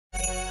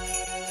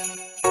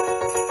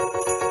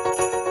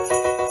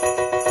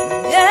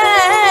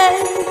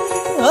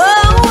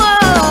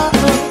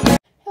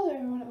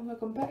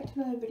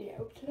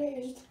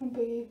it's just gonna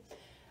be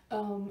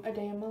a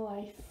day in my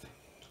life,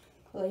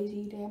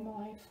 lazy day in my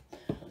life.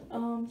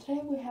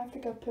 Today we have to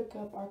go pick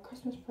up our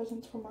Christmas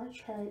presents from our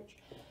church,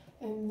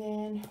 and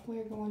then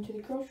we're going to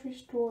the grocery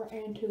store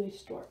and to the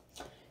store.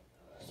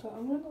 So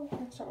I'm gonna go ahead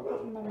and start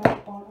putting my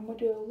makeup on. I'm gonna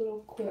do a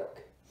little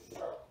quick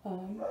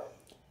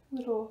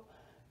little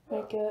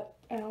makeup,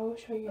 and I will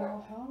show you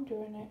all how I'm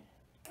doing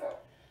it.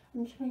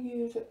 I'm just gonna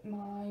use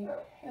my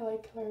LA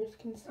Colors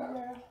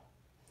concealer.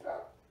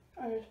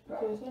 I just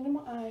put this under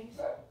my eyes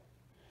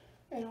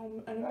and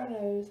under my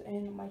nose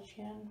and my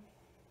chin.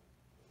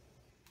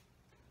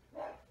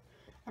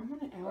 I'm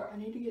running out. I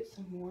need to get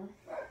some more,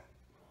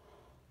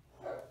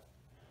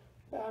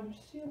 but I'm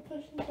still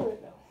pushing through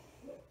it though.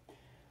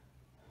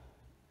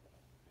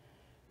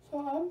 So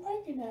I'm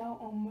breaking out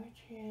on my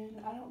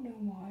chin. I don't know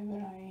why,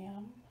 but I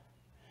am.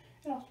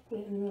 And I'll also put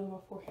it in the middle of my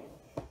forehead.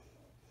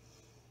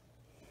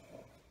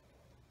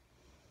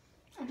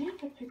 I need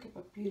to pick up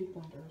a beauty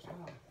blender as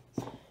well.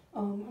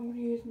 I'm going to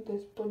use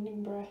this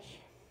blending brush.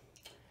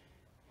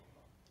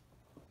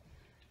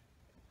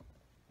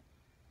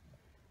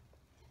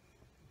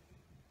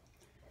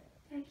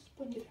 I just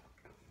blend it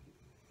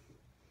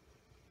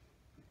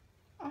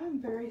out.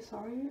 I'm very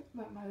sorry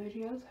that my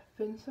videos have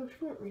been so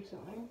short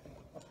recently.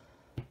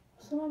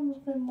 Some of them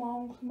have been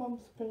long, some of them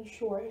have been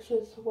short. It's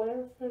just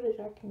whatever footage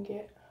I can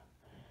get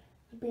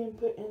is being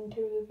put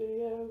into the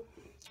video.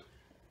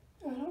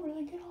 I don't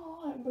really get a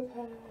lot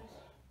because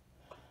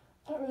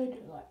I don't really do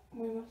a lot.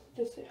 We must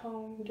just sit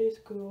home, do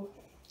school,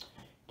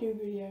 do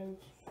videos,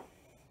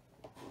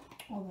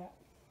 all that.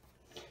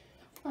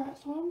 Alright,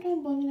 so I'm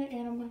done blending it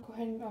in. I'm going to go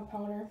ahead and get my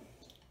powder.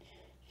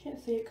 You can't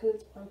see it because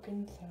it's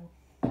broken, so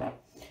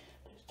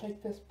just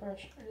take this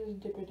brush and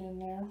just dip it in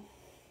there.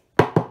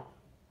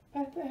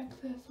 Pat the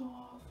excess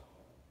off.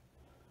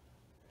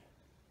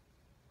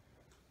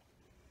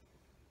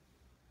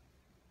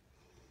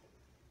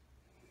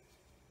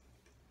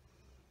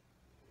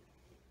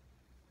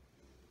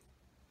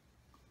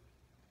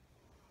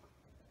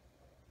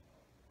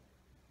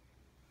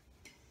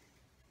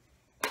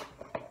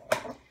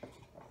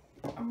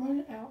 I'm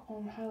running out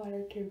on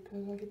highlighter too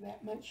because I get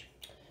that much.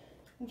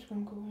 I'm just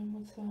going to go in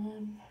with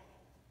some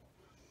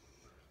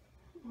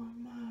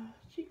on my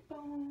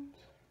cheekbones.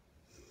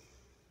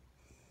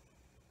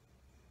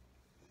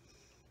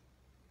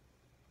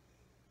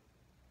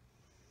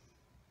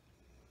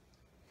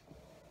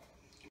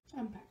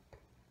 I'm back.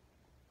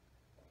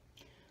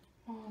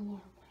 My alarm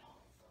went off.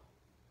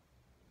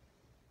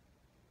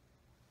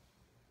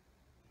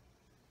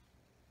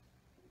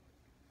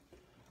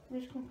 I'm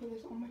just going to put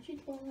this on my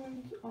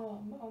cheekbones,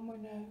 on my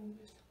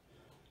nose,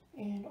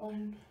 and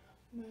on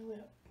my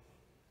lip.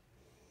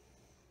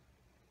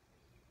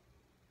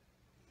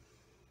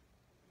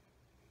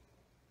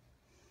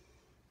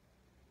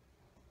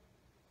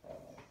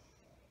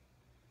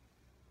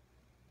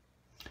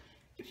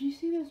 If you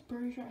see this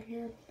bruise right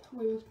here,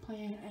 we was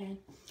playing and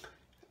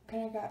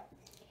kind of got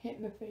hit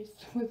in the face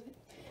with it.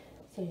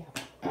 So yeah.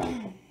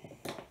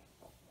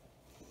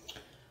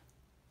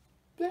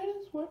 That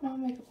is what my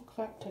makeup looks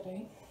like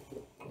today.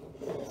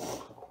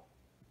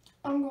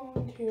 I'm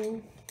going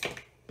to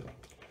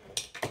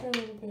put a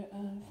little bit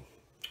of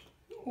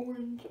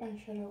orange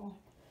eyeshadow on.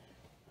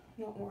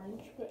 Not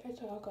orange, but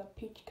it's like a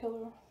peach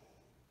color.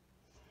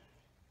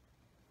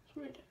 That's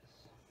what it is.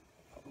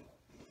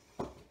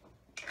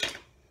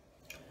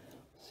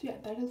 So yeah,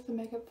 that is the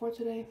makeup for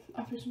today.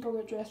 I'm just gonna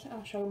go get dressed and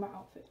I'll show you my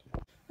outfit.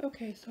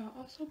 Okay, so I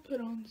also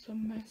put on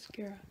some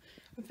mascara.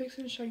 I'm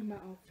fixing to show you my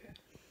outfit.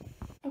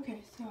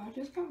 Okay, so I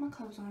just got my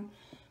clothes on.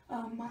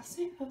 My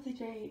scent of the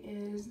day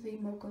is the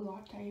mocha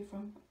latte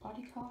from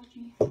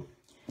Bodycology.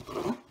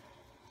 Got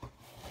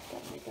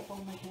makeup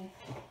on my head.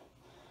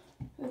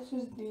 This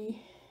is the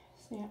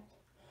scent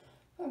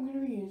I'm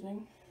going to be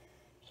using.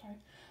 Sorry,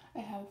 I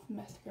have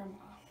mascara on my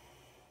eye.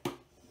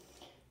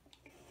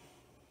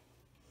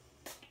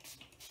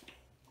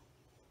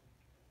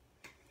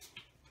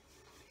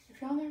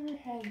 If y'all ever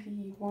had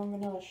the warm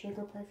vanilla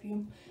sugar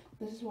perfume,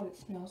 this is what it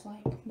smells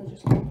like, but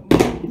just a little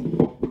bit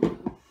more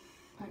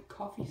like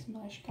coffee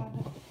smellish kind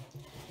of.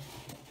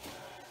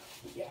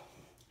 But yeah,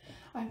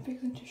 I'm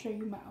fixing to show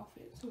you my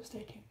outfit, so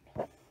stay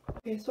tuned.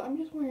 Okay, so I'm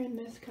just wearing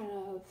this kind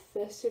of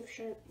festive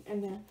shirt,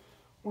 and then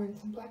wearing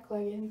some black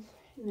leggings,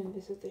 and then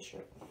this is the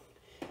shirt,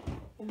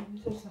 and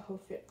then this is the whole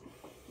fit.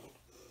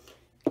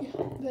 Yeah,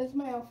 that's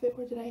my outfit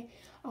for today.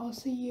 I'll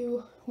see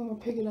you when we're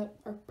picking up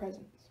our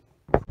presents.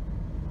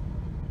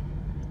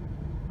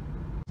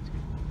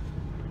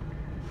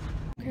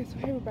 Okay, so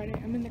hey everybody,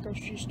 I'm in the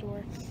grocery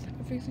store.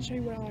 I'm fixing to show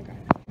you what all I got.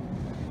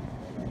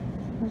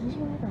 This is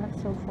what I got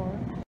so far.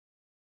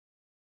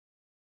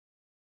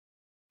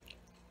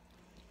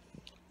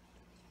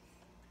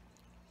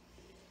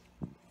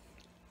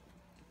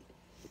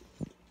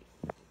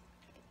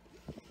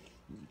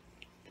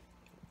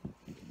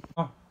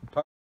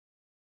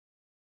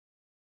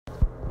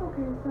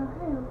 Okay, so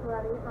hey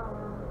everybody,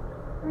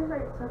 we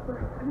ate supper.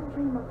 I didn't show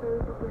you my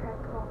food, but we had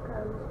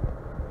tacos.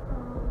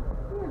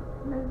 Yeah,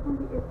 that's gonna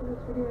be it for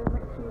this video.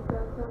 Make sure you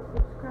guys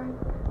subscribe.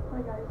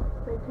 Bye guys,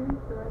 stay tuned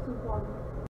for the rest of the vlog.